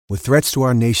With threats to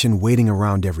our nation waiting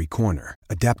around every corner,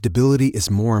 adaptability is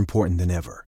more important than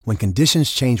ever. When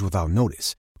conditions change without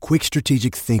notice, quick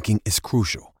strategic thinking is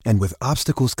crucial. And with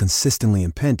obstacles consistently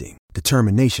impending,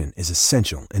 determination is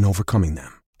essential in overcoming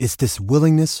them. It's this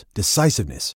willingness,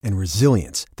 decisiveness, and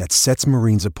resilience that sets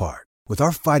Marines apart. With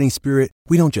our fighting spirit,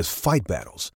 we don't just fight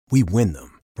battles, we win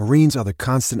them. Marines are the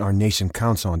constant our nation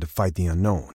counts on to fight the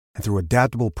unknown. And through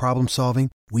adaptable problem solving,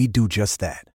 we do just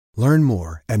that. Learn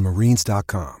more at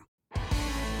marines.com.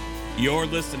 You're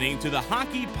listening to the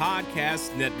Hockey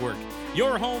Podcast Network,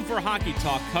 your home for hockey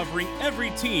talk covering every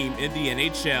team in the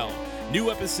NHL. New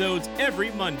episodes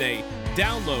every Monday.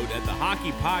 Download at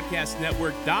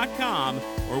thehockeypodcastnetwork.com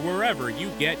or wherever you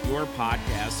get your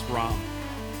podcasts from.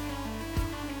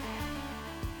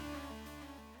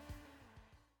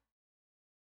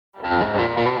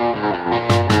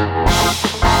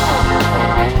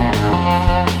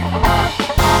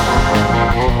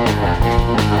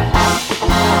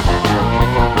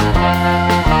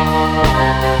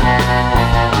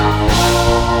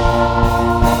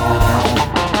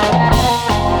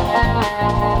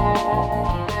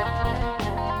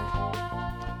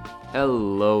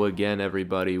 Hello again,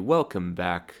 everybody. Welcome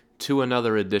back to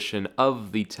another edition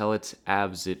of the Tell It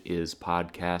Avs It Is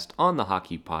podcast on the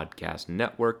Hockey Podcast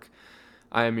Network.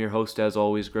 I am your host, as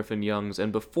always, Griffin Youngs,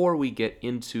 and before we get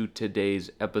into today's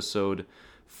episode,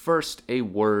 first a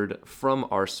word from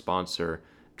our sponsor,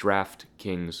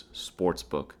 DraftKings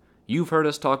Sportsbook. You've heard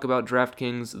us talk about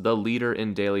DraftKings, the leader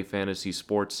in daily fantasy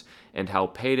sports, and how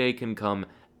payday can come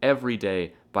every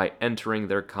day by entering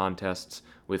their contests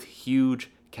with huge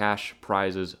cash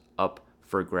prizes up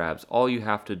for grabs. All you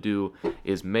have to do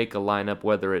is make a lineup,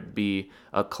 whether it be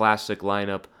a classic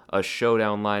lineup, a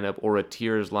showdown lineup, or a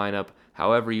tiers lineup.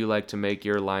 However you like to make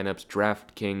your lineups,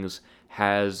 DraftKings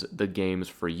has the games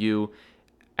for you.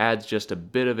 Adds just a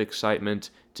bit of excitement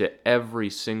to every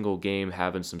single game,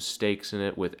 having some stakes in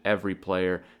it with every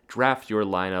player. Draft your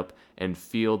lineup and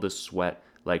feel the sweat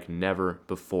like never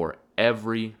before.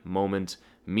 Every moment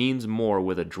means more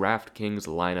with a DraftKings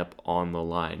lineup on the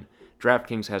line.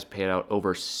 DraftKings has paid out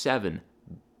over $7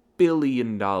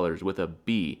 billion with a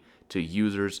B to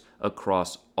users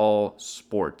across all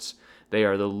sports. They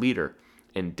are the leader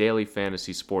in daily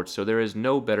fantasy sports, so there is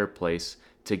no better place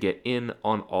to get in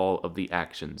on all of the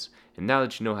actions. And now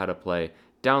that you know how to play,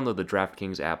 download the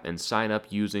DraftKings app and sign up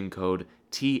using code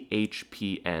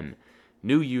THPN.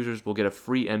 New users will get a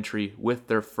free entry with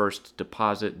their first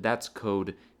deposit. That's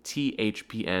code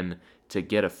THPN to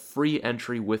get a free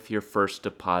entry with your first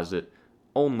deposit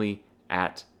only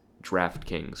at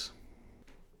DraftKings.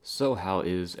 So how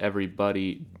is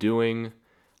everybody doing?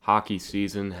 Hockey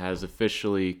season has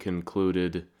officially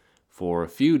concluded for a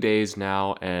few days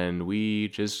now, and we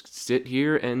just sit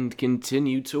here and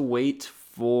continue to wait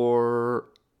for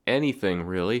anything,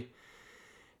 really.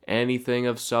 Anything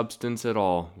of substance at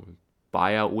all.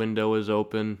 Buyout window is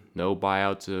open. No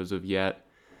buyouts as of yet.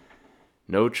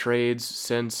 No trades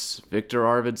since Victor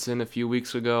Arvidsson a few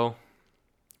weeks ago.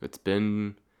 It's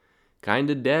been kind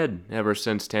of dead ever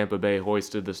since Tampa Bay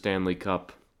hoisted the Stanley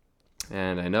Cup.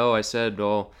 And I know I said,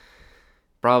 well,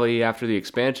 probably after the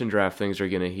expansion draft things are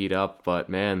going to heat up, but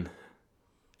man,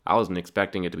 I wasn't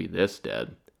expecting it to be this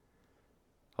dead.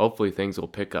 Hopefully things will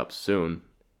pick up soon.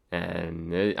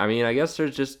 And, I guess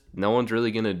there's just no one's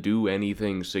really going to do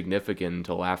anything significant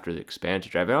until after the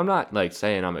expansion draft. I'm not,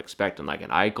 saying I'm expecting, an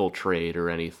Eichel trade or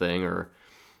anything, or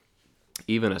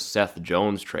even a Seth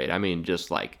Jones trade.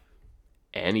 Just,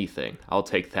 anything. I'll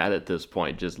take that at this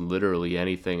point. Just literally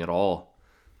anything at all.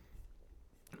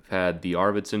 We've had the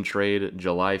Arvidsson trade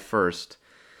July 1st,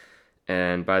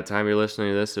 and by the time you're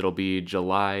listening to this, it'll be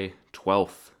July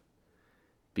 12th.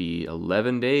 Be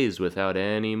 11 days without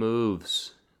any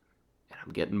moves.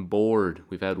 I'm getting bored.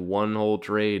 We've had one whole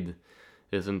trade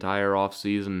this entire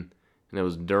offseason, and it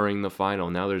was during the final.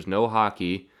 Now there's no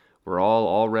hockey. We're all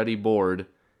already bored.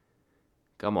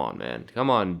 Come on, man.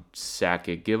 Come on,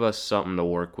 Sakic. Give us something to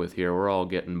work with here. We're all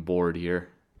getting bored here.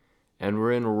 And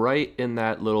we're right in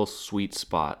that little sweet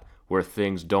spot where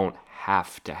things don't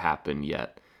have to happen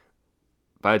yet.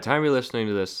 By the time you're listening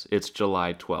to this, it's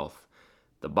July 12th.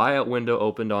 The buyout window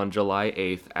opened on July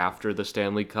 8th after the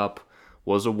Stanley Cup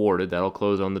was awarded. That'll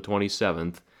close on the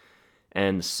 27th.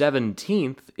 And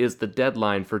 17th is the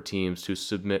deadline for teams to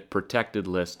submit protected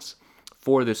lists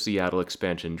for the Seattle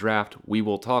expansion draft. We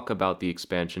will talk about the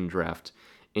expansion draft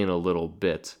in a little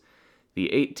bit. The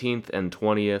 18th and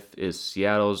 20th is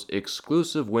Seattle's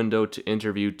exclusive window to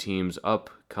interview teams'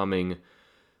 upcoming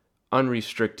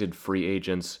unrestricted free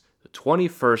agents. The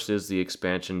 21st is the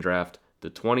expansion draft.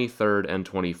 The 23rd and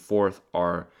 24th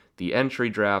are the entry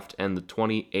draft, and the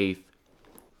 28th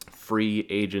free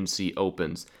agency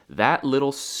opens. That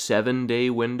little 7-day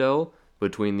window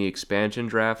between the expansion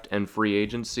draft and free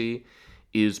agency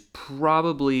is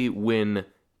probably when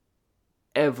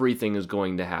everything is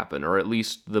going to happen, or at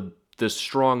least the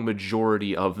strong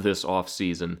majority of this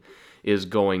offseason is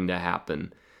going to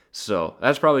happen. So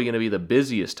that's probably going to be the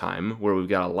busiest time where we've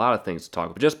got a lot of things to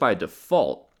talk about. Just by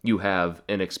default, you have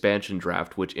an expansion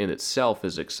draft, which in itself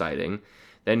is exciting.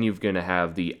 Then you're going to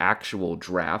have the actual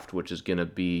draft, which is going to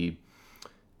be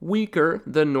weaker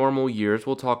than normal years.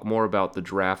 We'll talk more about the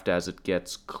draft as it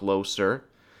gets closer,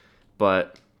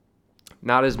 but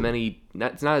not as many,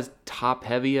 it's not as top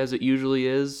heavy as it usually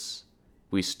is.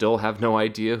 We still have no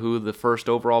idea who the first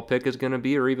overall pick is going to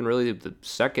be, or even really the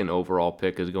second overall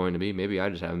pick is going to be. Maybe I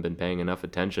just haven't been paying enough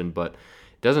attention, but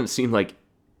it doesn't seem like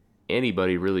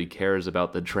anybody really cares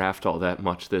about the draft all that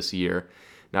much this year.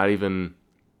 Not even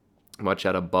much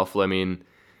out of Buffalo. I mean,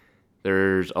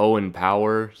 there's Owen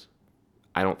Powers.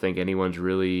 I don't think anyone's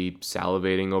really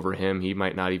salivating over him. He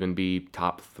might not even be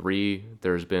top 3.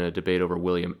 There's been a debate over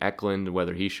William Eklund,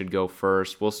 whether he should go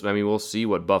first. We'll see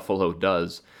what Buffalo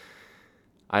does.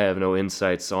 I have no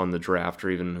insights on the draft or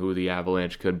even who the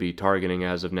Avalanche could be targeting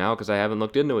as of now because I haven't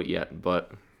looked into it yet.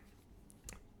 But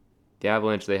the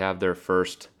Avalanche, they have their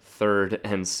first, 3rd,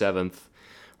 and 7th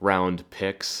round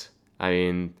picks. I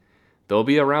mean, they'll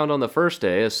be around on the first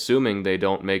day, assuming they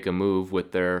don't make a move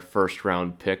with their first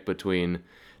round pick between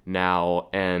now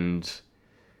and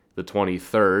the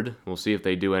 23rd. We'll see if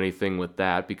they do anything with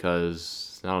that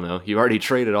because, I don't know, you've already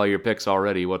traded all your picks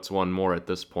already. What's one more at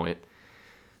this point?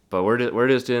 But we're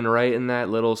just right in that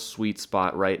little sweet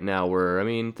spot right now where, I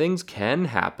mean, things can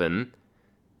happen. And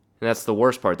that's the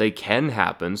worst part. They can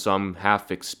happen, so I'm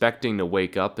half expecting to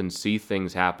wake up and see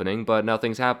things happening, but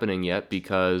nothing's happening yet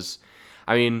because,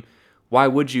 I mean, why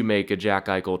would you make a Jack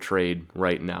Eichel trade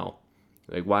right now?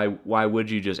 Like, why would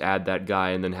you just add that guy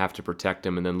and then have to protect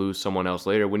him and then lose someone else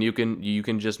later when you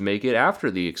can just make it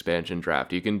after the expansion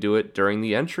draft? You can do it during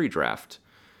the entry draft.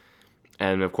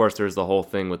 And, of course, there's the whole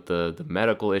thing with the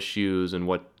medical issues and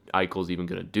what Eichel's even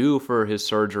going to do for his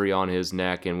surgery on his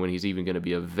neck and when he's even going to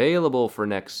be available for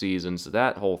next season. So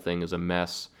that whole thing is a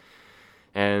mess.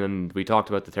 And we talked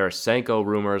about the Tarasenko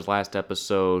rumors last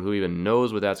episode. Who even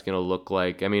knows what that's going to look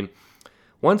like? I mean,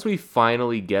 once we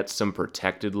finally get some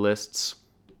protected lists,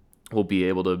 we'll be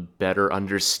able to better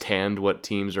understand what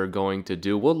teams are going to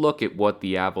do. We'll look at what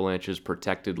the Avalanche's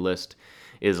protected list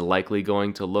is likely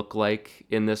going to look like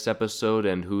in this episode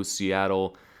and who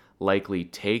Seattle likely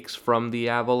takes from the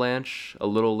Avalanche a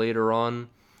little later on.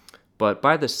 But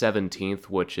by the 17th,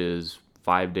 which is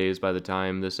 5 days by the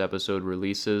time this episode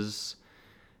releases,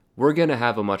 we're going to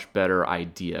have a much better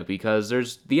idea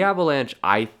because the Avalanche,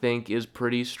 I think, is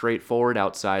pretty straightforward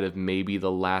outside of maybe the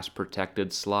last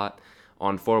protected slot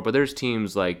on forward. But there's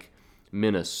teams like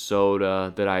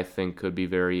Minnesota that I think could be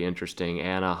very interesting,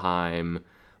 Anaheim,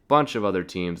 bunch of other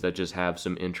teams that just have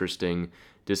some interesting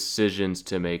decisions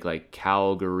to make, like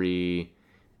Calgary,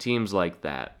 teams like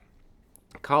that.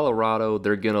 Colorado,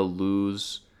 they're going to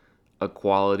lose a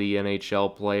quality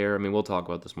NHL player. I mean, we'll talk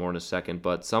about this more in a second,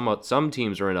 but some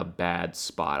teams are in a bad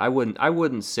spot. I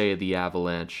wouldn't say the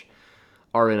Avalanche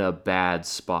are in a bad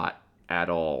spot at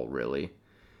all, really.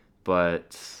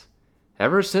 But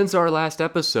ever since our last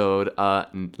episode,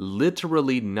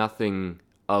 literally nothing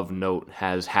of note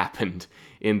has happened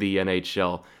in the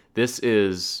NHL. This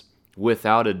is,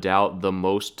 without a doubt, the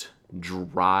most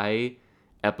dry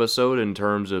episode in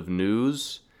terms of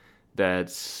news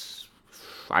that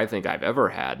I think I've ever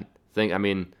had. I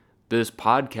mean, this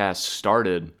podcast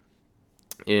started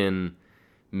in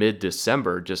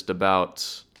mid-December, just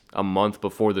about a month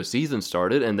before the season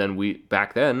started, and then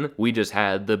back then we just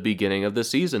had the beginning of the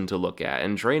season to look at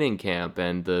and training camp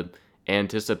and the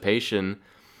anticipation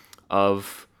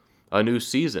of a new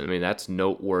season. I mean, that's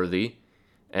noteworthy.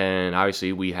 And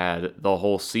obviously we had the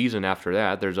whole season after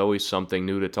that. There's always something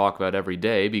new to talk about every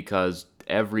day because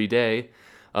every day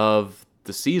of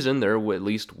the season there at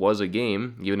least was a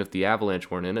game. Even if the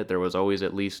Avalanche weren't in it, there was always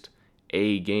at least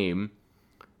a game.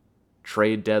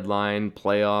 Trade deadline,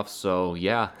 playoffs. So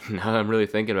yeah, now I'm really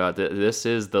thinking about it. This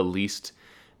is the least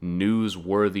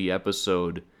newsworthy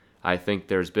episode I think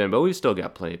there's been. But we've still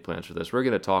got plenty of plans for this. We're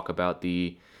going to talk about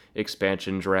the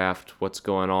expansion draft, what's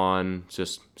going on,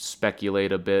 just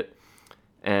speculate a bit.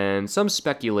 And some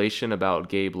speculation about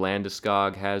Gabe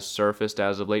Landeskog has surfaced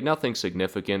as of late. Nothing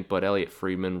significant, but Elliot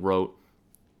Friedman wrote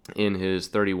in his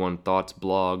 31 Thoughts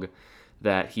blog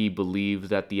that he believes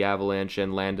that the Avalanche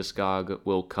and Landeskog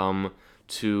will come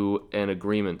to an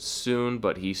agreement soon,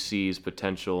 but he sees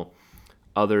potential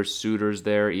other suitors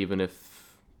there, even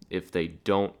if they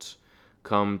don't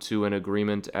come to an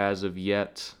agreement as of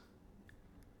yet.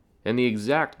 And the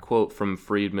exact quote from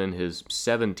Friedman, his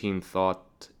 17th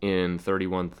thought in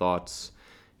 31 Thoughts,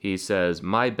 he says,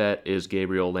 "My bet is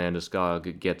Gabriel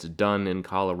Landeskog gets done in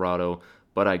Colorado,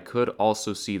 but I could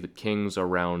also see the Kings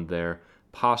around there,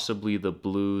 possibly the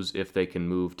Blues if they can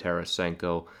move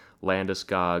Tarasenko.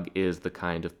 Landeskog is the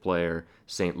kind of player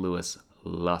St. Louis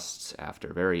lusts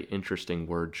after." Very interesting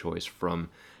word choice from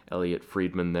Elliot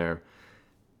Friedman there.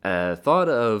 Thought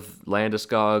of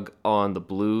Landeskog on the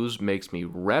Blues makes me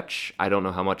retch. I don't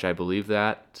know how much I believe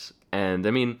that. And,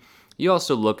 I mean, you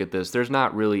also look at this. There's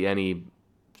not really any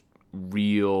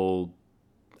real...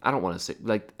 I don't want to say...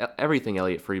 Like, everything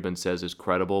Elliot Friedman says is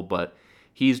credible, but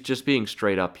he's just being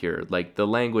straight up here. Like, the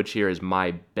language here is,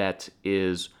 my bet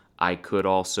is I could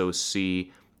also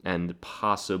see and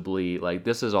possibly... Like,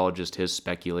 this is all just his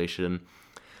speculation.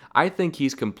 I think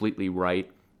he's completely right.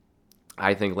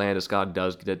 I think Landeskog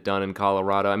does get it done in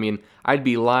Colorado. I mean, I'd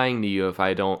be lying to you if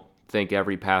I don't think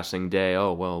every passing day,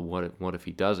 oh, well, what if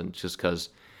he doesn't? Just because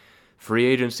free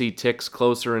agency ticks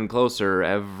closer and closer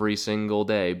every single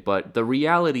day. But the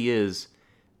reality is,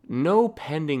 no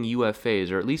pending UFAs,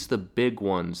 or at least the big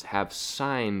ones, have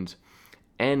signed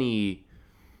any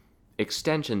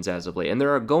extensions as of late. And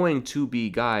there are going to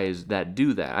be guys that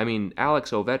do that. I mean,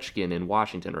 Alex Ovechkin in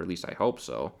Washington, or at least I hope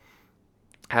so,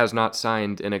 has not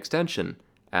signed an extension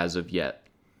as of yet.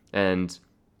 And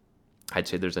I'd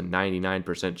say there's a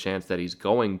 99% chance that he's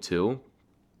going to.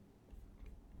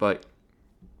 But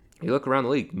you look around the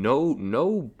league,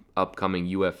 no upcoming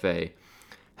UFA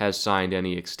has signed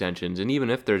any extensions. And even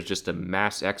if there's just a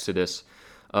mass exodus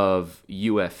of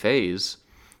UFAs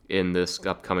in this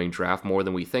upcoming draft, more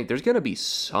than we think, there's going to be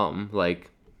some.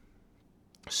 Like,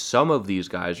 some of these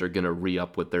guys are going to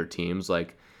re-up with their teams.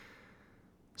 Like,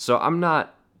 so I'm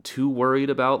not too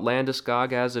worried about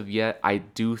Landeskog as of yet. I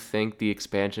do think the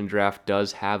expansion draft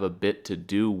does have a bit to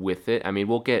do with it. I mean,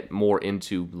 we'll get more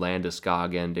into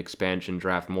Landeskog and expansion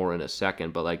draft more in a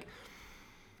second, but like,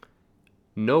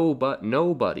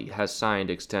 nobody has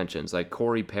signed extensions. Like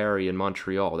Corey Perry in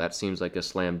Montreal, that seems like a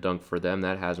slam dunk for them.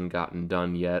 That hasn't gotten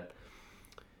done yet.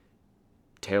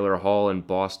 Taylor Hall in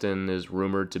Boston is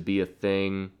rumored to be a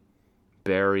thing.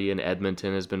 Barry in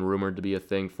Edmonton has been rumored to be a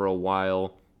thing for a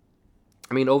while.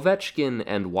 I mean, Ovechkin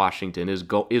and Washington is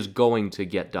going to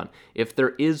get done. If there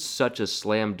is such a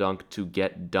slam dunk to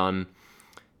get done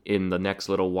in the next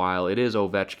little while, it is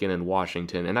Ovechkin and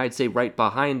Washington. And I'd say right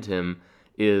behind him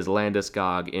is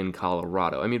Landeskog in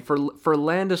Colorado. I mean, for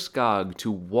Landeskog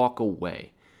to walk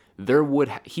away,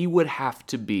 he would have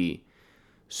to be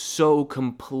so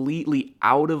completely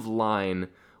out of line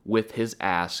with his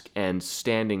ask and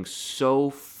standing so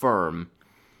firm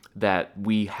that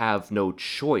we have no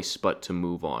choice but to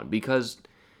move on, because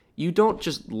you don't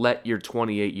just let your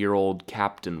 28-year-old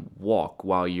captain walk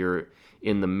while you're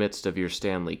in the midst of your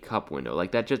Stanley Cup window.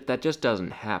 Like, that just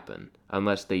doesn't happen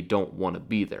unless they don't want to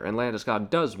be there. And Landeskog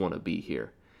does want to be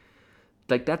here.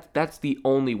 Like, that's the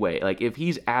only way. Like, if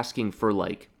he's asking for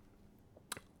like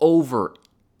over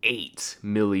 $8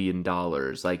 million,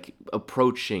 like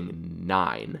approaching $9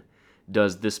 million,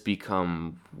 does this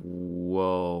become,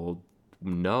 well,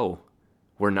 no,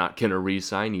 we're not going to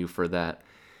re-sign you for that.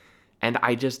 And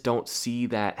I just don't see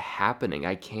that happening.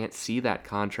 I can't see that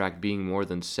contract being more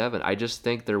than $7 million. I just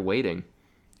think they're waiting,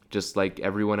 just like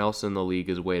everyone else in the league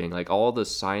is waiting. Like, all the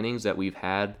signings that we've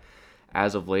had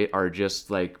as of late are just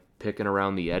like picking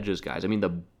around the edges, guys. I mean,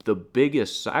 the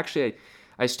biggest... Actually,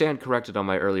 I stand corrected on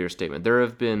my earlier statement.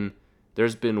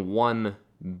 There's been one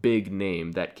big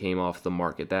name that came off the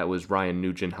market. That was Ryan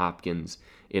Nugent-Hopkins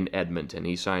in Edmonton.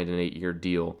 He signed an 8-year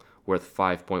deal worth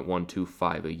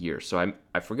 $5.125 a year. So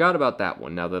I forgot about that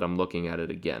one now that I'm looking at it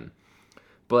again.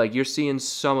 But like, you're seeing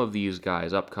some of these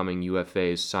guys, upcoming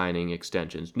UFAs, signing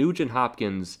extensions.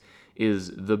 Nugent-Hopkins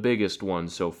is the biggest one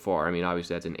so far. I mean,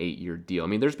 obviously that's an 8-year deal. I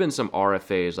mean, there's been some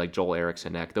RFAs like Joel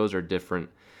Eriksson-Ek. Those are different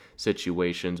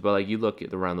situations. But like, you look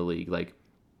at around the league, like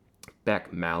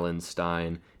Beck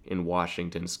Malenstein in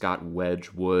Washington, Scott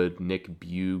Wedgwood, Nick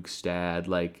Bjugstad,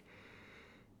 like,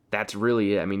 that's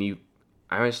really it. I mean,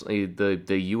 honestly, the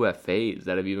UFAs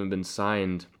that have even been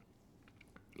signed,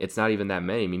 it's not even that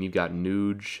many. I mean, you've got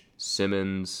Nuge,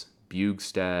 Simmons,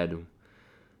 Bjugstad,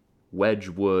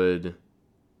 Wedgwood,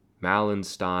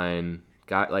 Malenstein,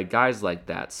 guys like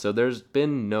that. So there's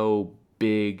been no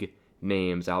big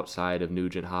names outside of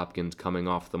Nugent-Hopkins coming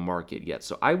off the market yet.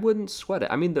 So I wouldn't sweat it.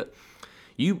 I mean,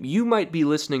 you might be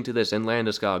listening to this and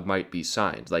Landeskog might be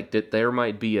signed. Like, there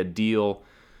might be a deal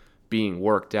being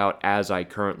worked out as I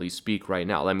currently speak right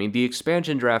now. I mean, the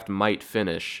expansion draft might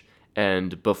finish,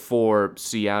 and before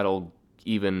Seattle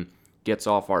even gets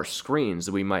off our screens,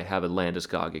 we might have a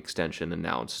Landeskog extension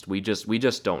announced. We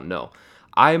just don't know.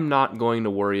 I'm not going to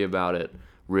worry about it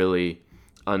really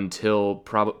until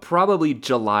probably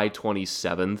July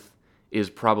 27th is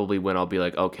probably when I'll be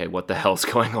like, okay, what the hell's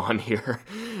going on here?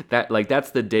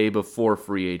 That's the day before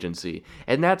free agency.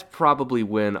 And that's probably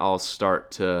when I'll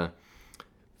start to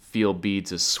feel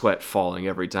beads of sweat falling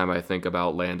every time I think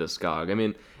about Landeskog. I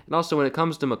mean, and also when it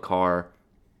comes to Makar,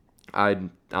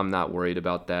 I'm not worried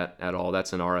about that at all.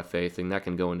 That's an RFA thing. That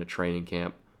can go into training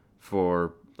camp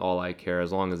for all I care,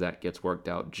 as long as that gets worked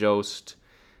out. Jost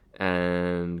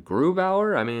and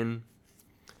Grubauer, I mean,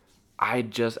 I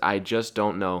just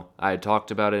don't know. I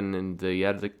talked about it in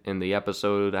the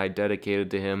episode I dedicated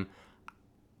to him.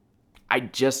 I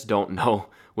just don't know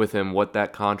with him what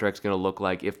that contract's going to look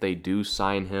like if they do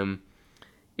sign him.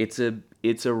 It's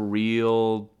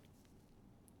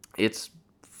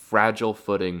fragile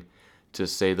footing, to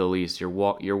say the least. You're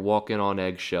walking on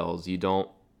eggshells. You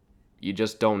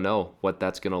just don't know what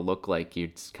that's going to look like.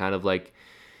 It's kind of like,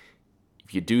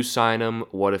 if you do sign him,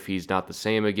 what if he's not the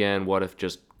same again? What if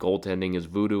just goaltending is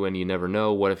voodoo and you never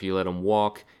know? What if you let him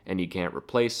walk and you can't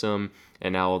replace him,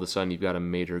 and now all of a sudden you've got a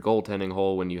major goaltending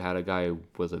hole when you had a guy who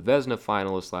was a Vezina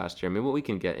finalist last year? I mean, we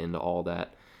can get into all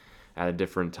that at a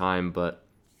different time, but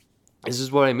this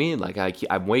is what I mean. Like,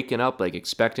 I'm waking up like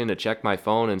expecting to check my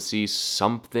phone and see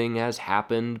something has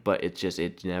happened, but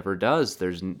it never does.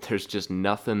 There's just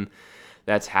nothing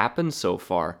that's happened so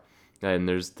far. And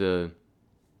there's the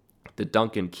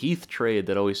Duncan Keith trade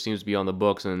that always seems to be on the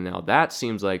books, and now that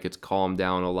seems like it's calmed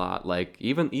down a lot. Like,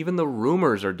 even the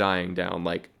rumors are dying down.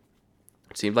 Like,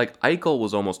 it seemed like Eichel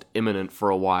was almost imminent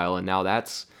for a while, and now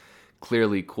that's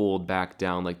clearly cooled back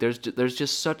down. Like, there's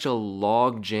just such a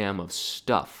log jam of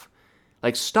stuff.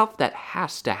 Like, stuff that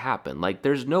has to happen. Like,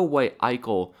 there's no way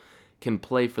Eichel can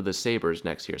play for the Sabres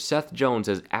next year. Seth Jones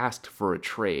has asked for a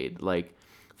trade. Like,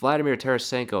 Vladimir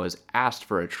Tarasenko has asked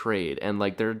for a trade. And,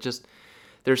 like,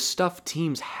 there's stuff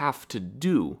teams have to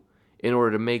do in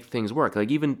order to make things work. Like,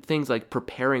 even things like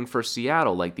preparing for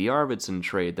Seattle, like the Arvidsson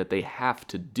trade, that they have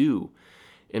to do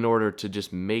in order to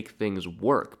just make things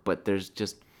work. But there's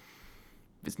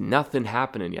nothing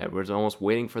happening yet. We're almost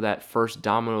waiting for that first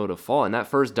domino to fall, and that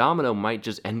first domino might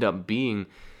just end up being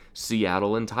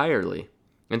Seattle entirely.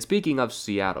 And speaking of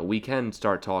Seattle, we can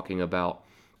start talking about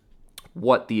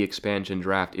what the expansion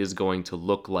draft is going to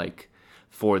look like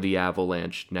for the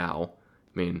Avalanche now.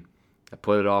 I mean, I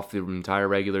put it off the entire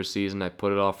regular season. I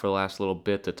put it off for the last little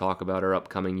bit to talk about our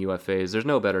upcoming UFAs. There's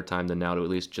no better time than now to at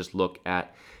least just look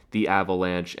at the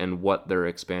Avalanche and what their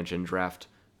expansion draft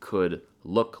could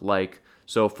look like.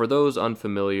 So for those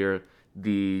unfamiliar,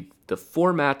 the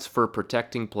formats for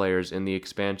protecting players in the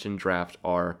expansion draft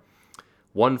are: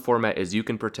 one format is you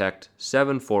can protect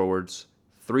 7 forwards,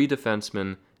 3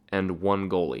 defensemen, and 1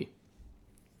 goalie.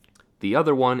 The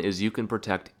other one is you can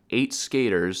protect 8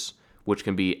 skaters, which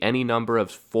can be any number of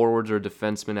forwards or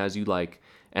defensemen as you like,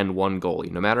 and 1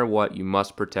 goalie. No matter what, you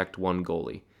must protect 1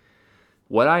 goalie.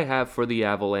 What I have for the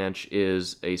Avalanche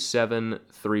is a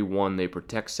 7-3-1. They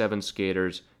protect 7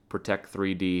 skaters, protect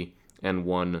 3D, and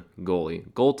 1 goalie.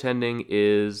 Goaltending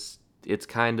it's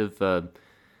kind of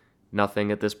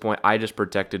nothing at this point. I just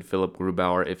protected Philip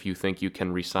Grubauer. If you think you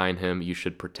can re-sign him, you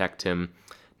should protect him.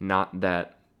 Not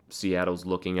that Seattle's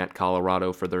looking at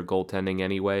Colorado for their goaltending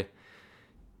anyway.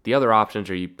 The other options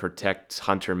are you protect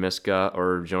Hunter Miska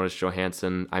or Jonas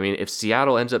Johansson. I mean, if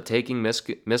Seattle ends up taking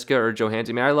Miska or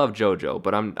Johansson, I mean, I love JoJo,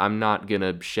 but I'm not going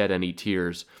to shed any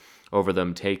tears over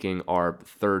them taking our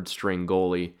third-string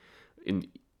goalie,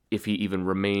 if he even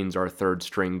remains our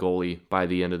third-string goalie by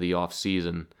the end of the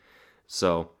offseason.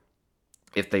 So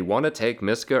if they want to take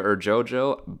Miska or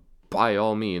JoJo, by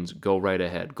all means, go right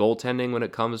ahead. Goaltending when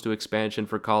it comes to expansion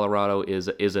for Colorado is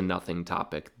a nothing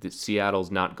topic.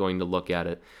 Seattle's not going to look at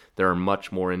it. There are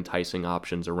much more enticing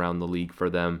options around the league for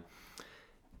them.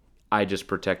 I just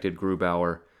protected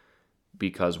Grubauer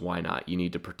because why not? You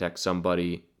need to protect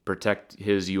somebody, protect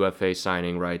his UFA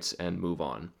signing rights, and move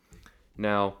on.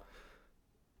 Now,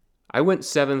 I went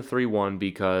 7-3-1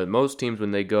 because most teams,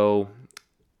 when they go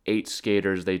 8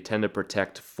 skaters, they tend to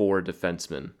protect 4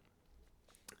 defensemen.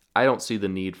 I don't see the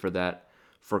need for that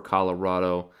for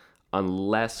Colorado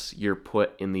unless you're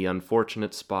put in the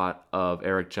unfortunate spot of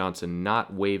Erik Johnson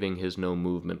not waiving his no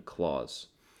movement clause.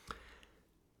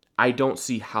 I don't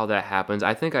see how that happens.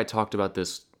 I think I talked about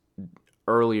this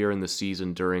earlier in the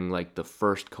season during like the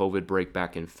first COVID break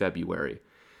back in February.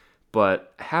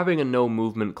 But having a no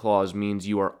movement clause means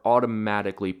you are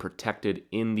automatically protected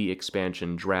in the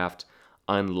expansion draft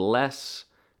unless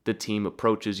the team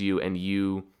approaches you and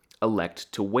you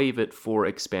elect to waive it for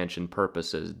expansion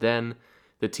purposes. Then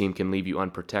the team can leave you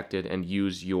unprotected and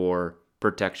use your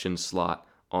protection slot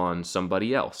on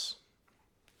somebody else.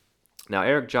 Now,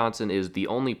 Erik Johnson is the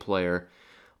only player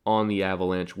on the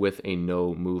Avalanche with a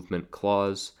no movement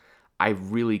clause. I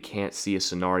really can't see a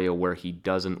scenario where he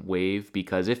doesn't waive,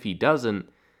 because if he doesn't,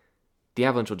 the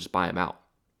Avalanche will just buy him out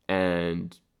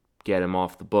and get him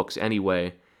off the books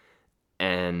anyway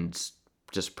and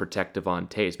just protect Devon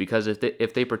Toews. Because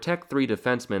if they protect 3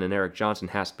 defensemen and Erik Johnson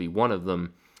has to be one of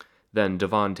them, then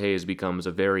Devon Toews becomes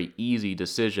a very easy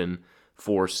decision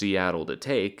for Seattle to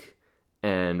take,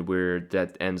 and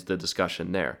that ends the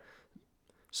discussion there.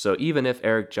 So even if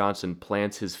Erik Johnson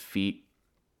plants his feet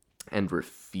and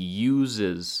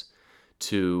refuses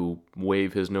to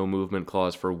waive his no movement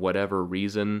clause for whatever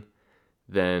reason,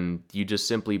 then you just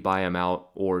simply buy him out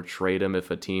or trade him if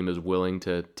a team is willing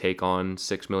to take on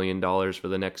 $6 million for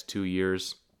the next 2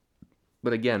 years.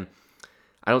 But again,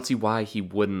 I don't see why he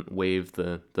wouldn't waive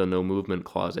the no movement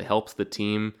clause. It helps the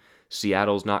team.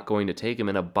 Seattle's not going to take him,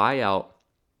 and a buyout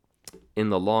in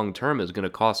the long term is going to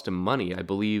cost him money. I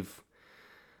believe,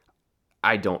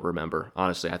 I don't remember,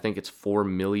 honestly. I think it's $4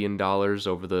 million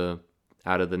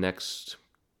out of the next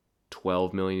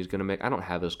 $12 million he's going to make. I don't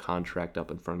have his contract up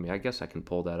in front of me. I guess I can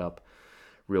pull that up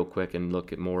real quick and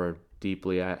look at more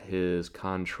deeply at his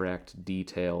contract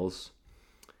details.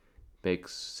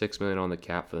 Makes $6 million on the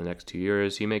cap for the next 2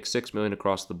 years. He makes $6 million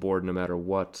across the board no matter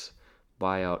what.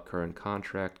 Buyout, current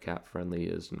contract, cap friendly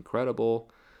is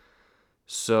incredible.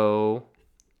 So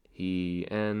he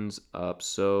ends up,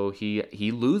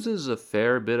 he loses a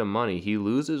fair bit of money. He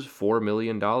loses $4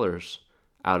 million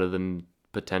out of the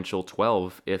potential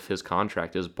 12 if his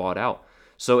contract is bought out.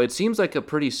 So it seems like a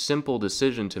pretty simple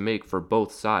decision to make for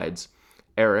both sides.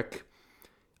 Erik,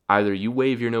 either you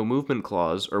waive your no movement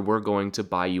clause or we're going to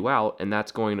buy you out, and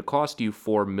that's going to cost you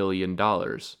 $4 million.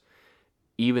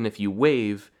 Even if you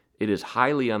waive, it is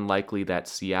highly unlikely that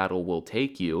Seattle will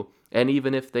take you, and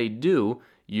even if they do,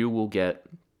 you will get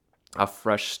a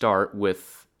fresh start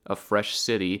with a fresh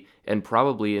city and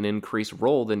probably an increased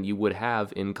role than you would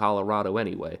have in Colorado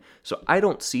anyway. So I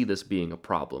don't see this being a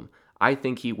problem. I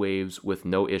think he waives with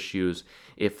no issues.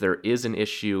 If there is an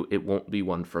issue, it won't be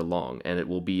one for long, and it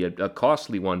will be a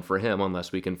costly one for him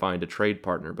unless we can find a trade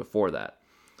partner before that.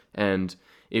 And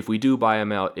if we do buy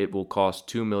him out, it will cost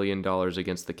 $2 million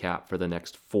against the cap for the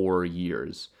next 4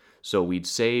 years. So we'd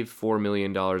save $4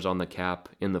 million on the cap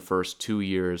in the first 2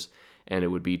 years, and it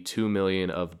would be $2 million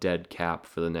of dead cap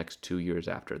for the next 2 years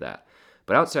after that.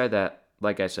 But outside that,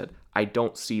 like I said, I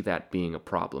don't see that being a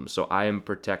problem. So I am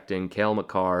protecting Cale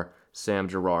Makar, Sam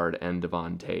Girard, and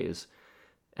Devon Toews.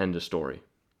 End of story.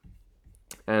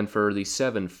 And for the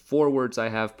 7 forwards I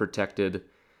have protected,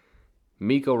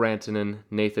 Mikko Rantanen,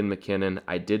 Nathan MacKinnon.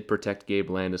 I did protect Gabe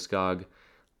Landeskog,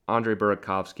 Andre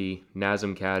Burakovsky,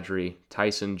 Nazem Kadri,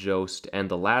 Tyson Jost, and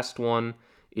the last one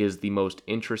is the most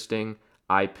interesting.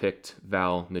 I picked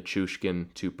Val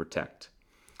Nichushkin to protect.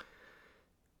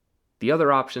 The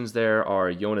other options there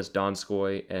are Jonas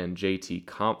Donskoy and JT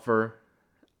Compher.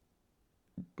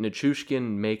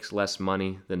 Nichushkin makes less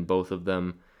money than both of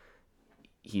them.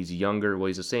 He's younger. Well,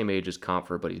 he's the same age as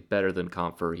Compher, but he's better than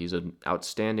Compher. He's an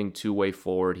outstanding two-way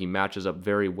forward. He matches up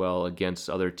very well against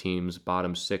other teams'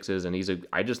 bottom sixes, and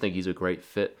I just think he's a great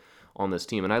fit on this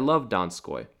team. And I love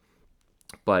Donskoy,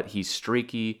 but he's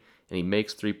streaky, and he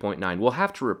makes 3.9. We'll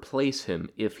have to replace him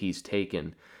if he's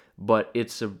taken, but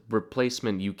it's a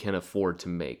replacement you can afford to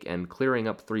make, and clearing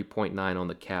up 3.9 on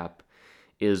the cap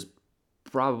is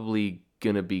probably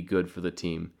going to be good for the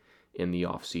team in the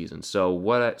offseason.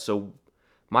 So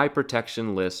my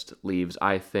protection list leaves,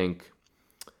 I think,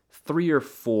 3 or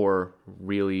 4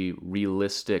 really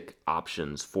realistic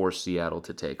options for Seattle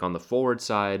to take. On the forward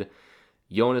side,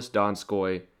 Jonas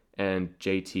Donskoy and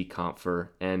JT Compher.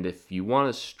 And if you want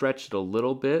to stretch it a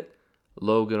little bit,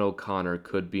 Logan O'Connor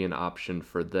could be an option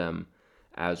for them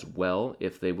as well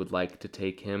if they would like to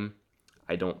take him.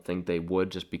 I don't think they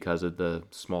would just because of the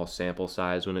small sample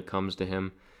size when it comes to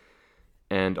him.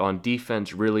 And on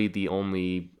defense, really the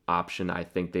only option I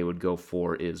think they would go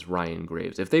for is Ryan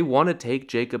Graves. If they want to take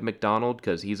Jacob McDonald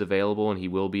because he's available and he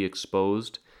will be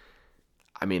exposed,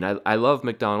 I mean, I love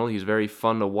McDonald. He's very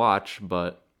fun to watch,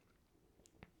 but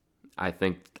I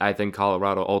think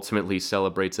Colorado ultimately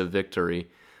celebrates a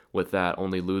victory with that,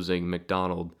 only losing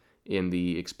McDonald in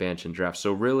the expansion draft.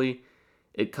 So really,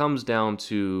 it comes down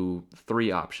to 3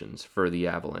 options for the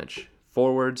Avalanche.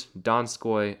 Forwards,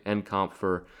 Donskoy and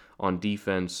Compher. On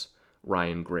defense,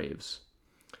 Ryan Graves.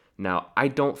 Now, I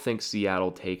don't think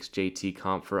Seattle takes JT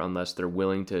Compher unless they're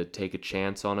willing to take a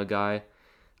chance on a guy.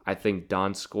 I think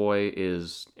Donskoy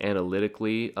is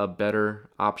analytically a better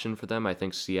option for them. I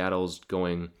think Seattle's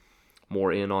going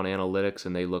more in on analytics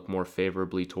and they look more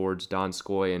favorably towards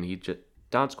Donskoy, and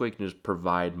Donskoy can just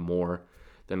provide more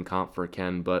than Compher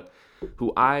can. But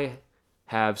who I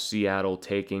have Seattle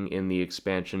taking in the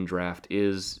expansion draft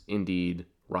is indeed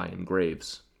Ryan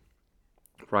Graves.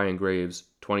 Ryan Graves,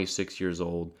 26 years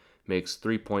old, makes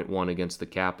 3.1 against the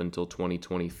cap until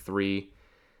 2023.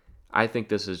 I think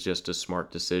this is just a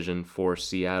smart decision for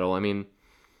Seattle. I mean,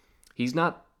 he's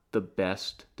not the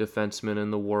best defenseman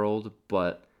in the world,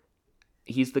 but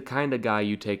he's the kind of guy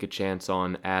you take a chance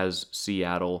on as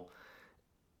Seattle.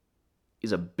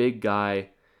 He's a big guy.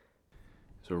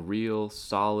 He's a real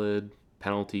solid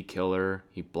penalty killer.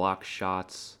 He blocks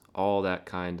shots, all that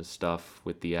kind of stuff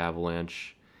with the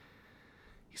Avalanche.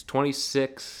 He's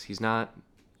 26. He's not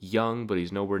young, but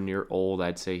he's nowhere near old.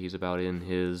 I'd say he's about in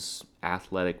his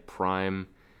athletic prime.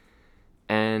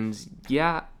 And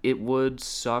yeah, it would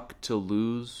suck to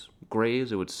lose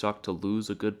Graves. It would suck to lose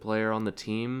a good player on the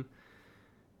team.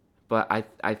 But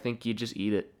I think you just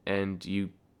eat it and you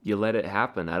let it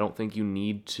happen. I don't think you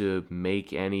need to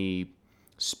make any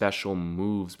special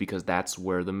moves because that's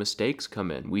where the mistakes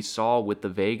come in. We saw with the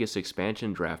Vegas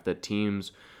expansion draft that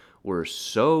teams were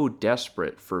so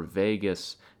desperate for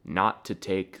Vegas not to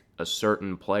take a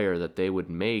certain player that they would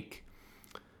make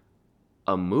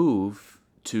a move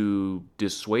to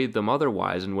dissuade them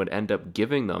otherwise and would end up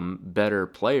giving them better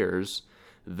players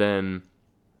than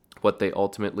what they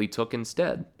ultimately took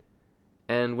instead.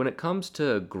 And when it comes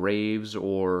to Graves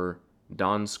or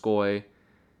Donskoy,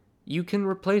 you can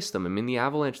replace them. I mean, the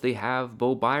Avalanche, they have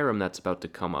Bo Byram that's about to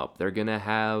come up. They're going to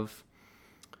have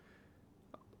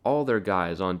all their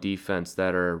guys on defense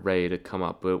that are ready to come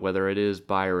up, but whether it is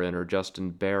Byron or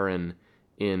Justin Barron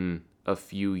in a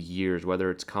few years, whether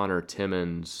it's Connor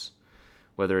Timmins,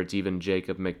 whether it's even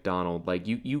Jacob McDonald, like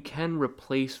you can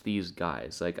replace these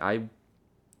guys. Like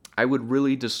I would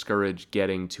really discourage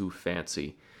getting too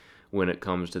fancy when it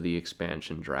comes to the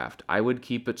expansion draft. I would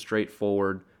keep it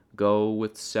straightforward. Go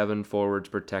with 7 forwards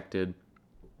protected.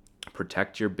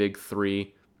 Protect your big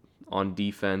 3 on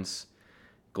defense.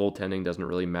 Goaltending doesn't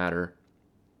really matter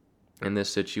in this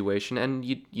situation, and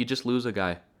you just lose a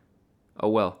guy. Oh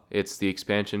well, it's the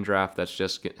expansion draft. That's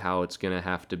just how it's going to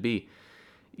have to be.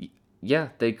 Yeah,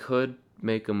 they could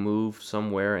make a move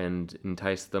somewhere and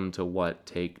entice them to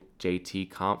take JT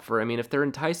Compher. I mean, if they're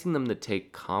enticing them to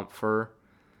take Compher,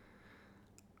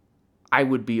 I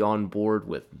would be on board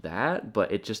with that,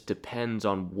 but it just depends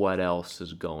on what else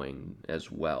is going as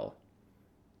well.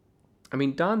 I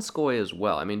mean, Donskoy as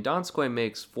well. I mean, Donskoy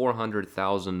makes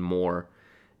 $400,000 more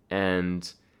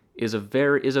and is a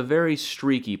very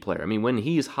streaky player. I mean, when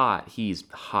he's hot,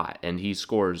 and he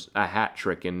scores a hat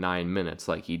trick in 9 minutes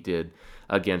like he did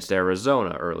against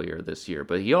Arizona earlier this year.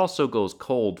 But he also goes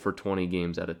cold for 20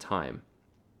 games at a time.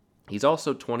 He's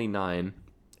also 29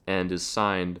 and is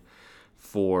signed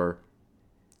for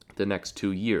the next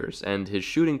 2 years, and his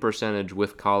shooting percentage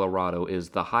with Colorado is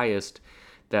the highest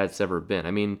that's ever been.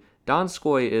 I mean,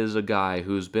 Donskoy is a guy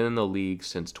who's been in the league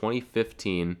since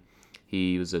 2015.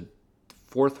 He was a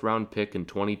 4th round pick in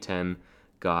 2010,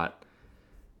 got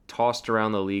tossed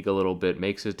around the league a little bit,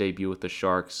 makes his debut with the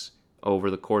Sharks over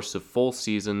the course of full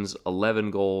seasons, 11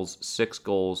 goals, 6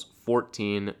 goals,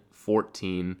 14,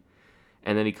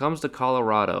 and then he comes to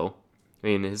Colorado. I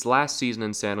mean, his last season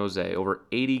in San Jose, over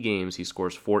 80 games, he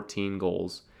scores 14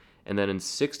 goals. And then in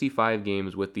 65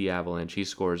 games with the Avalanche, he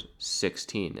scores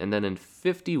 16. And then in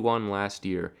 51 last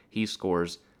year, he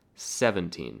scores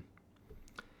 17.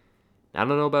 I don't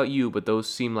know about you, but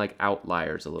those seem like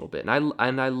outliers a little bit.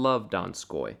 And I love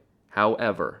Donskoy.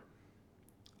 However,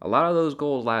 a lot of those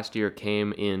goals last year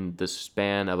came in the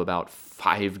span of about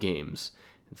 5 games.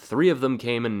 3 of them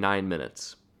came in 9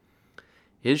 minutes.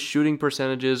 His shooting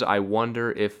percentages, I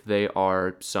wonder if they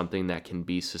are something that can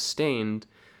be sustained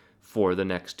for the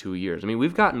next 2 years. I mean,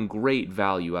 we've gotten great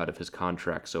value out of his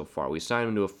contract so far. We signed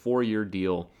him to a 4-year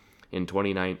deal in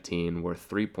 2019 worth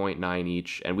 $3.9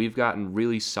 each, and we've gotten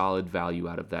really solid value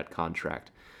out of that contract.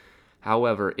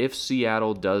 However, if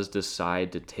Seattle does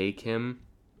decide to take him,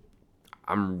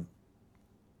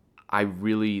 I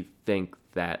really think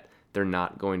that they're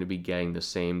not going to be getting the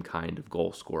same kind of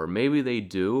goal scorer. Maybe they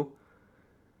do,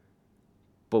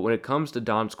 but when it comes to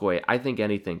Donskoy, I think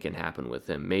anything can happen with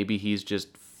him. Maybe he's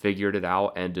just figured it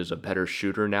out and is a better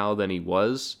shooter now than he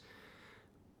was.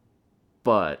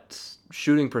 But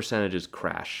shooting percentages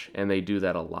crash, and they do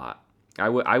that a lot.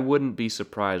 I wouldn't be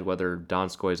surprised whether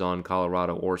Donskoy's on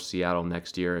Colorado or Seattle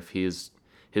next year if his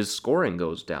scoring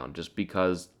goes down, just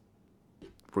because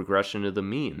regression to the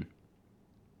mean.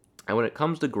 And when it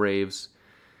comes to Graves,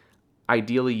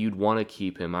 ideally you'd want to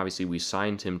keep him. Obviously, we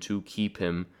signed him to keep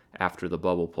him after the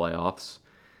bubble playoffs.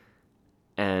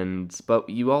 But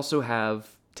you also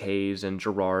have Tays and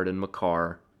Girard and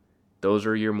Makar. Those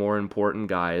are your more important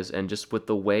guys. And just with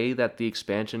the way that the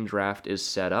expansion draft is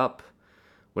set up,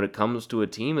 when it comes to a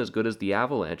team as good as the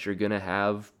Avalanche, you're going to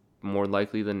have, more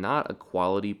likely than not, a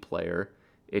quality player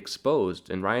exposed.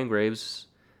 And Ryan Graves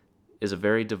is a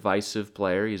very divisive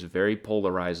player. He's very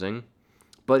polarizing,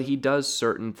 but he does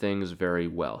certain things very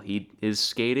well. His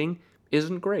skating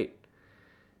isn't great.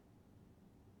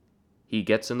 He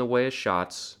gets in the way of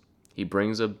shots. He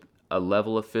brings a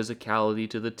level of physicality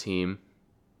to the team.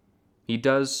 He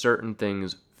does certain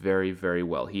things very, very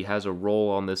well. He has a role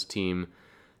on this team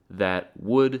that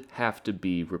would have to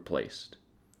be replaced.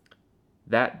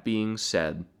 That being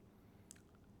said,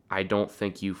 I don't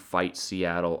think you fight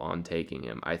Seattle on taking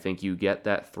him. I think you get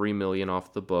that $3 million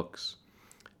off the books,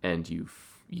 and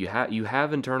you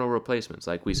have internal replacements.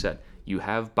 Like we said, you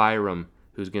have Byram,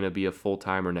 who's going to be a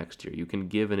full-timer next year. You can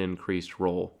give an increased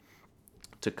role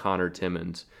to Connor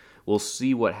Timmins. We'll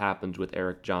see what happens with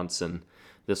Erik Johnson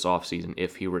this offseason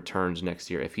if he returns next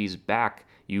year. If he's back,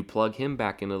 you plug him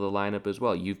back into the lineup as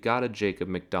well. You've got a Jacob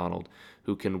McDonald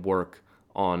who can work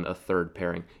on a third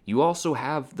pairing. You also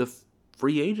have the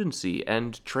free agency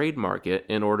and trade market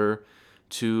in order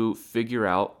to figure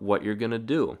out what you're going to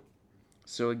do.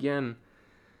 So again,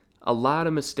 a lot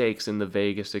of mistakes in the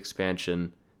Vegas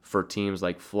expansion for teams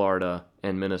like Florida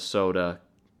and Minnesota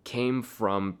came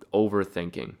from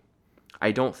overthinking.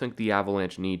 I don't think the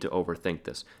Avalanche need to overthink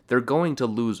this. They're going to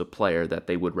lose a player that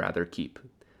they would rather keep.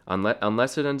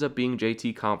 Unless it ends up being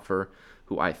JT Compher,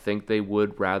 who I think they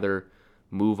would rather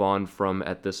move on from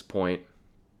at this point.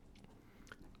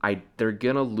 They're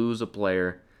going to lose a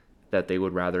player that they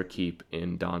would rather keep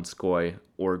in Donskoy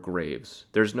or Graves.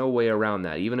 There's no way around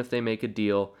that. Even if they make a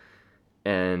deal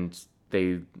and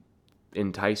they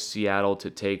entice Seattle to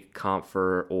take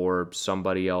Compher or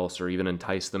somebody else, or even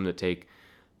entice them to take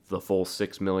the full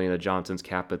 $6 million of Johnson's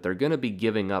cap, but they're going to be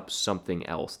giving up something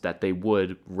else that they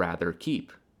would rather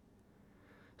keep.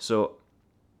 So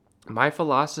my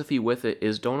philosophy with it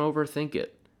is don't overthink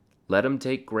it. Let them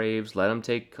take Graves, let them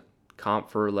take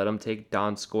Compher, let them take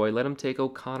Donskoy, let them take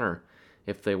O'Connor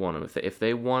if they want him. If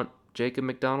they want Jacob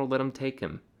McDonald, let them take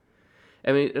him.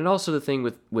 I mean, and also the thing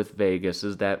with Vegas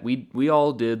is that we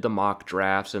all did the mock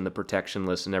drafts and the protection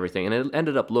lists and everything, and it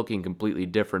ended up looking completely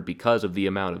different because of the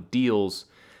amount of deals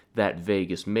that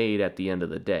Vegas made at the end of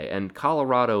the day. And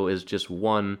Colorado is just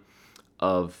one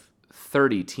of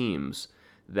 30 teams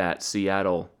that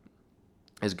Seattle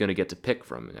is going to get to pick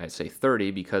from. And I say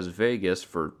 30 because Vegas,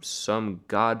 for some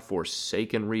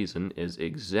godforsaken reason, is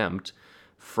exempt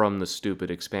from the stupid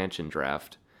expansion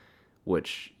draft,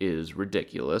 which is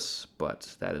ridiculous,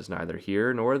 but that is neither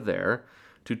here nor there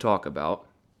to talk about.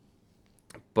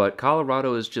 But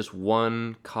Colorado is just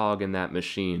one cog in that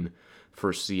machine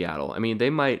for Seattle. I mean, they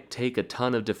might take a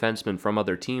ton of defensemen from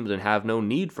other teams and have no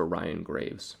need for Ryan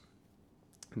Graves.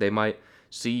 They might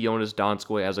see Jonas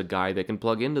Donskoy as a guy that can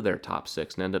plug into their top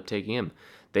six and end up taking him.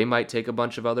 They might take a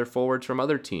bunch of other forwards from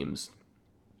other teams.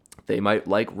 They might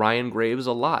like Ryan Graves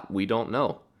a lot. We don't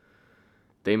know.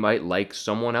 They might like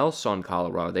someone else on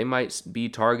Colorado. They might be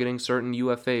targeting certain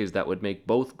UFAs that would make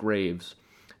both Graves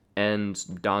and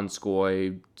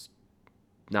Donskoy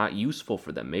not useful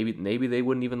for them. Maybe they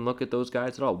wouldn't even look at those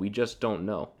guys at all. We just don't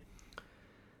know.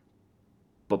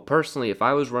 But personally, if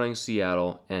I was running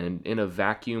Seattle and in a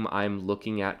vacuum I'm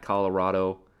looking at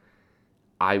Colorado,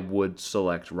 I would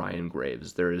select Ryan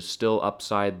Graves. There is still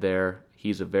upside there.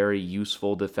 He's a very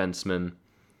useful defenseman.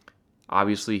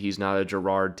 Obviously, he's not a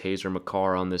Girard, Taser,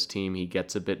 Makar on this team. He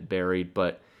gets a bit buried,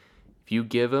 but if you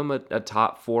give him a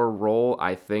top four role,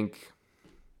 I think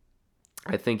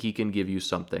he can give you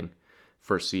something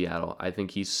for Seattle. I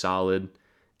think he's solid,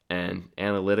 and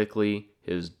analytically,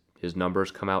 his numbers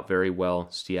come out very well.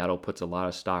 Seattle puts a lot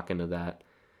of stock into that.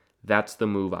 That's the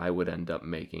move I would end up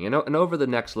making. And over the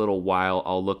next little while,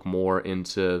 I'll look more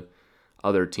into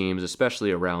other teams,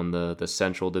 especially around the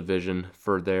Central Division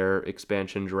for their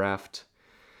expansion draft.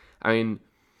 I mean,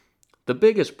 the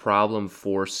biggest problem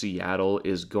for Seattle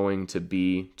is going to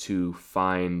be to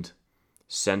find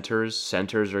centers.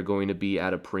 Centers are going to be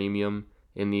at a premium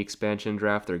in the expansion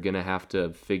draft. They're going to have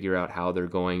to figure out how they're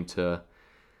going to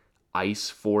ice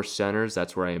for centers.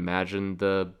 That's where I imagine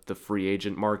the free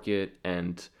agent market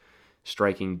and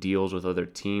striking deals with other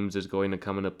teams is going to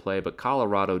come into play. But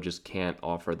Colorado just can't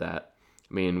offer that.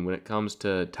 I mean, when it comes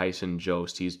to Tyson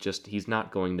Jost, he's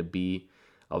not going to be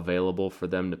available for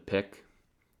them to pick.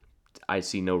 I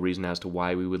see no reason as to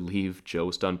why we would leave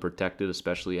Jost unprotected,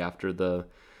 especially after the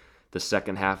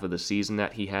second half of the season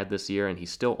that he had this year, and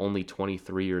he's still only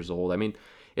 23 years old. I mean,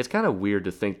 it's kind of weird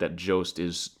to think that Jost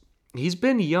is he's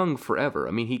been young forever.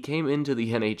 I mean, he came into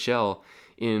the NHL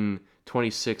in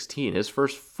 2016. His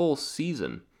first full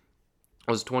season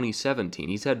was 2017.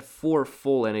 He's had 4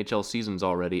 full NHL seasons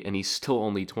already, and he's still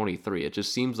only 23. It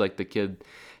just seems like the kid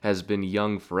has been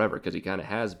young forever, because he kind of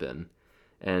has been.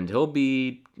 And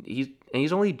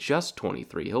he's only just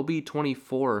 23. He'll be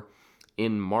 24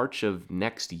 in March of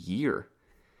next year.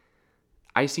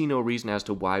 I see no reason as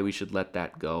to why we should let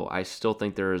that go. I still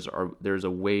think there's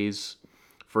a ways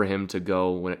for him to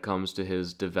go when it comes to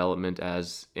his development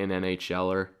as an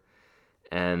NHLer,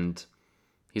 and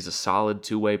he's a solid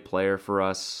two-way player for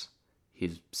us.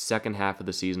 His second half of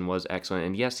the season was excellent,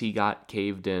 and yes, he got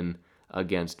caved in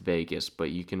against Vegas,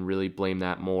 but you can really blame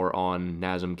that more on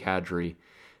Nazem Kadri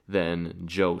than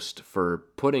Jost for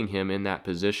putting him in that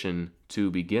position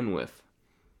to begin with.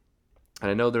 And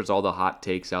I know there's all the hot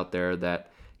takes out there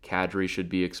that Kadri should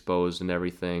be exposed and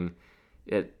everything.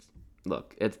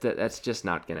 That's just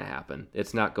not going to happen.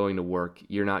 It's not going to work.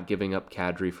 You're not giving up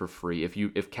Kadri for free.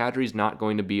 If Kadri's not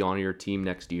going to be on your team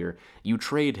next year, you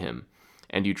trade him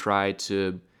and you try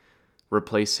to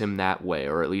replace him that way,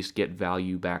 or at least get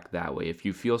value back that way. If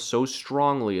you feel so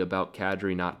strongly about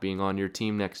Kadri not being on your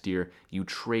team next year, you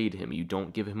trade him. You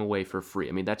don't give him away for free.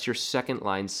 I mean, that's your second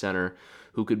line center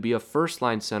who could be a first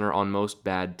line center on most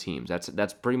bad teams.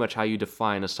 That's pretty much how you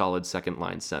define a solid second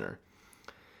line center.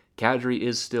 Kadri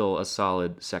is still a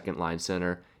solid second line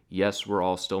center. Yes, we're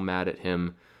all still mad at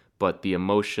him, but the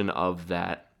emotion of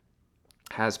that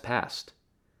has passed.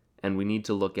 And we need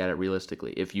to look at it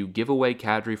realistically. If you give away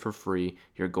Kadri for free,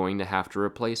 you're going to have to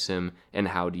replace him. And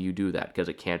how do you do that? Because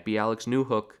it can't be Alex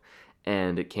Newhook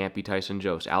and it can't be Tyson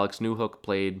Jost. Alex Newhook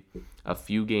played a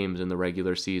few games in the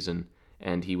regular season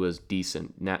and he was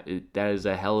decent. Now, that is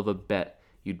a hell of a bet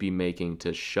you'd be making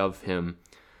to shove him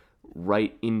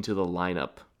right into the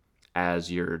lineup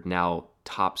as your now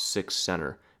top 6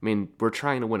 center. I mean, we're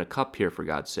trying to win a cup here, for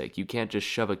God's sake. You can't just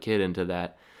shove a kid into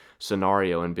that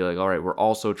scenario and be like, all right, we're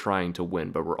also trying to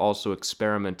win, but we're also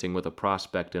experimenting with a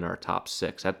prospect in our top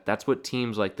 6. That's what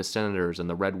teams like the Senators and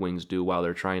the Red Wings do while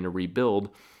they're trying to rebuild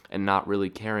and not really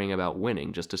caring about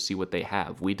winning just to see what they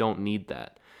have. We don't need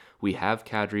that. We have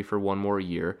Kadri for 1 more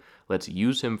year. Let's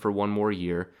use him for 1 more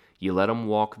year. You let him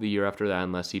walk the year after that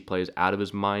unless he plays out of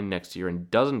his mind next year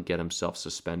and doesn't get himself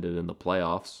suspended in the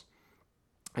playoffs.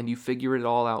 And you figure it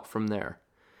all out from there.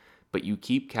 But you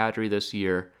keep Kadri this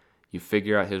year. You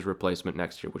figure out his replacement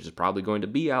next year, which is probably going to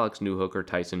be Alex Newhook or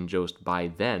Tyson Jost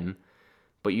by then,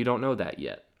 but you don't know that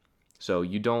yet. So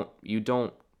you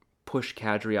don't push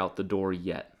Kadri out the door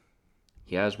yet.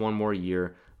 He has 1 more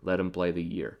year. Let him play the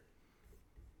year.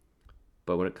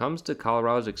 But when it comes to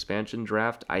Colorado's expansion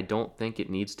draft, I don't think it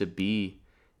needs to be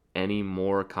any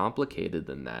more complicated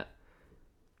than that.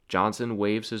 Johnson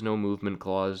waives his no-movement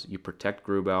clause. You protect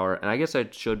Grubauer. And I guess I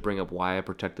should bring up why I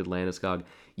protected Landeskog.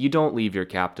 You don't leave your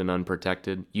captain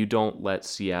unprotected. You don't let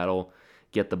Seattle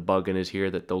get the bug in his ear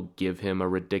that they'll give him a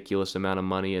ridiculous amount of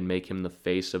money and make him the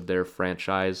face of their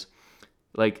franchise.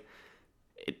 Like,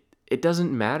 it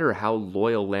doesn't matter how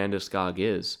loyal Landeskog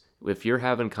is. If you're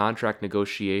having contract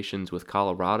negotiations with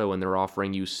Colorado and they're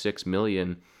offering you $6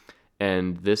 million,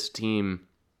 and this team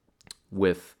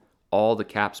with all the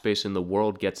cap space in the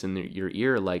world gets in your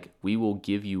ear, like, we will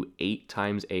give you 8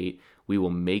 times 8. We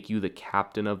will make you the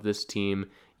captain of this team.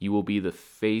 You will be the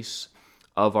face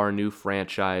of our new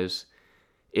franchise.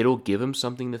 It'll give him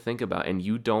something to think about, and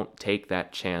you don't take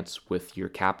that chance with your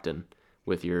captain,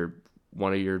 with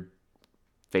one of your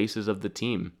faces of the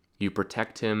team. You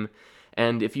protect him,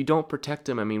 and if you don't protect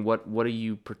him, I mean, what are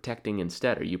you protecting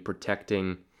instead? Are you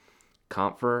protecting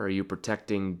Compher? Are you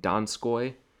protecting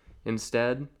Donskoy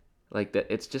instead? Like, that,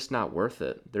 it's just not worth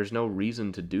it. There's no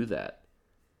reason to do that.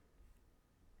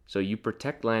 So you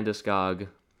protect Landeskog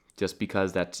just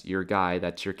because that's your guy,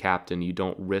 that's your captain. You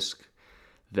don't risk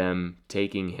them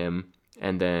taking him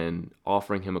and then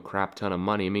offering him a crap ton of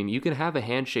money. I mean, you can have a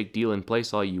handshake deal in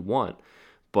place all you want,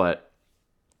 but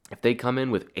if they come in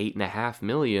with $8.5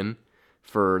 million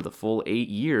for the full 8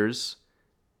 years,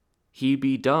 he'd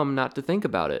be dumb not to think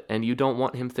about it. And you don't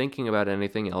want him thinking about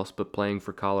anything else but playing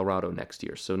for Colorado next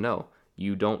year. So no,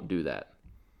 you don't do that.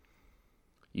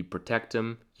 You protect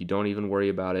him, you don't even worry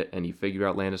about it, and you figure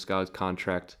out Landeskog's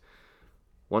contract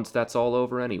once that's all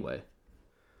over anyway.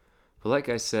 But like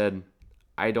I said,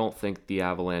 I don't think the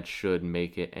Avalanche should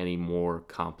make it any more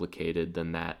complicated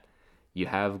than that. You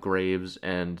have Graves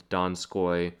and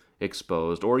Donskoy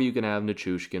exposed, or you can have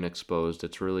Nichushkin exposed.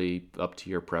 It's really up to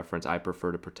your preference. I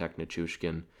prefer to protect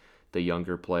Nichushkin, the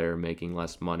younger player making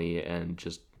less money and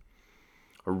just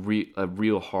a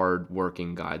real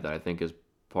hard-working guy that I think is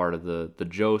part of the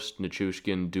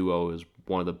Jost-Nichushkin duo is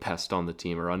one of the best on the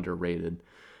team, or underrated.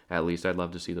 At least I'd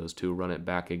love to see those two run it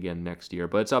back again next year.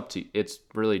 But it's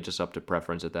really just up to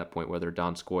preference at that point whether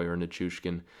Donskoy or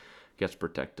Nichushkin gets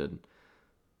protected.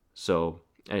 So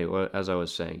anyway, as I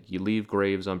was saying, you leave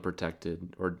Graves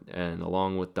unprotected, and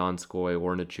along with Donskoy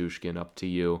or Nichushkin, up to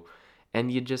you, and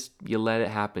you let it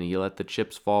happen. You let the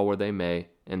chips fall where they may,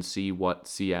 and see what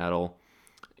Seattle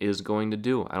is going to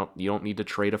do. You don't need to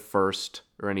trade a first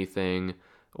or anything,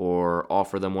 or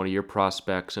offer them one of your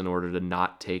prospects in order to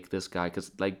not take this guy.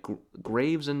 Because like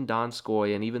Graves and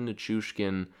Donskoy and even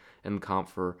Nichushkin and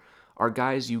Compher are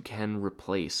guys you can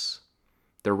replace.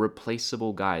 They're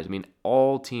replaceable guys. I mean,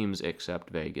 all teams except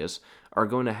Vegas are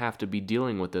going to have to be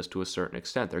dealing with this to a certain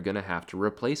extent. They're going to have to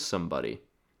replace somebody.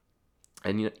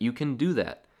 And you can do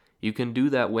that. You can do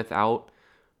that without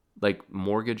like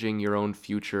mortgaging your own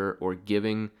future or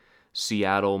giving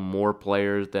Seattle more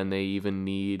players than they even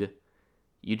need.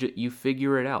 You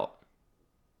figure it out.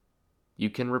 You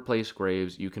can replace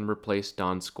Graves. You can replace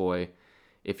Donskoy.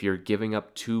 If you're giving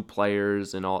up 2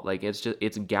 players and all, like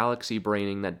it's galaxy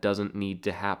braining that doesn't need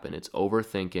to happen. It's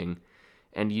overthinking,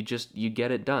 and you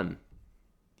get it done.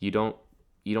 You don't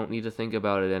need to think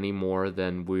about it any more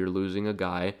than we're losing a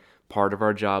guy. Part of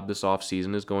our job this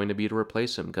offseason is going to be to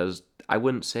replace him, because I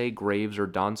wouldn't say Graves or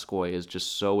Donskoy is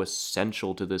just so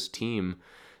essential to this team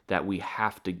that we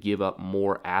have to give up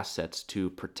more assets to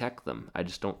protect them. I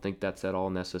just don't think that's at all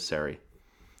necessary.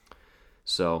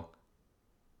 So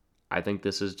I think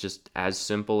this is just as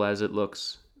simple as it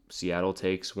looks. Seattle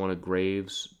takes one of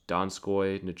Graves,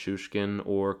 Donskoy, Nichushkin,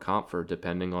 or Compher,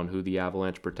 depending on who the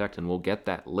Avalanche protect. And we'll get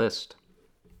that list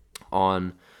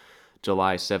on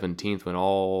July 17th when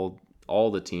all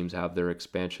the teams have their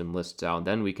expansion lists out. And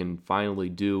then we can finally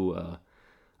do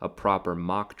a proper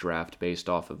mock draft based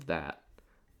off of that.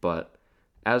 But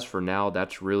as for now,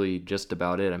 that's really just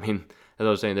about it. I mean, as I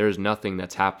was saying, there's nothing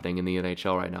that's happening in the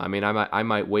NHL right now. I mean, I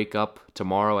might wake up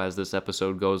tomorrow as this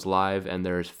episode goes live and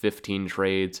there's 15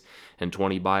 trades and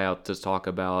 20 buyouts to talk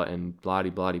about and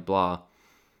blah-de-blah-de-blah.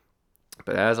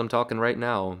 But as I'm talking right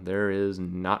now, there is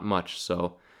not much.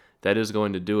 So that is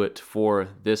going to do it for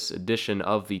this edition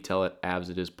of the Tell It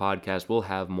Avs It Is podcast. We'll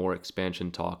have more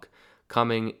expansion talk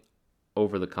coming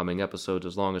over the coming episodes,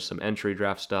 as long as some entry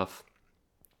draft stuff.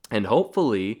 And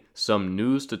hopefully some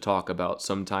news to talk about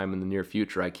sometime in the near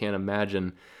future. I can't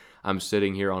imagine I'm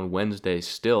sitting here on Wednesday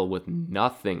still with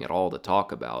nothing at all to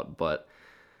talk about, but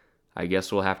I guess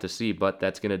we'll have to see. But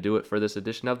that's going to do it for this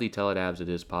edition of the Tell It Avs It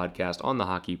Is podcast on the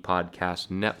Hockey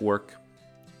Podcast Network.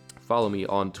 Follow me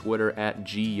on Twitter at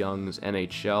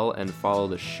GYoungsNHL and follow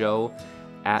the show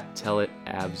at Tell It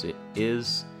Avs It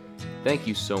Is. Thank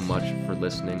you so much for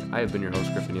listening. I have been your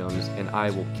host, Griffin Youngs, and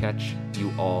I will catch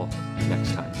you all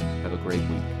next time. Have a great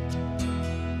week.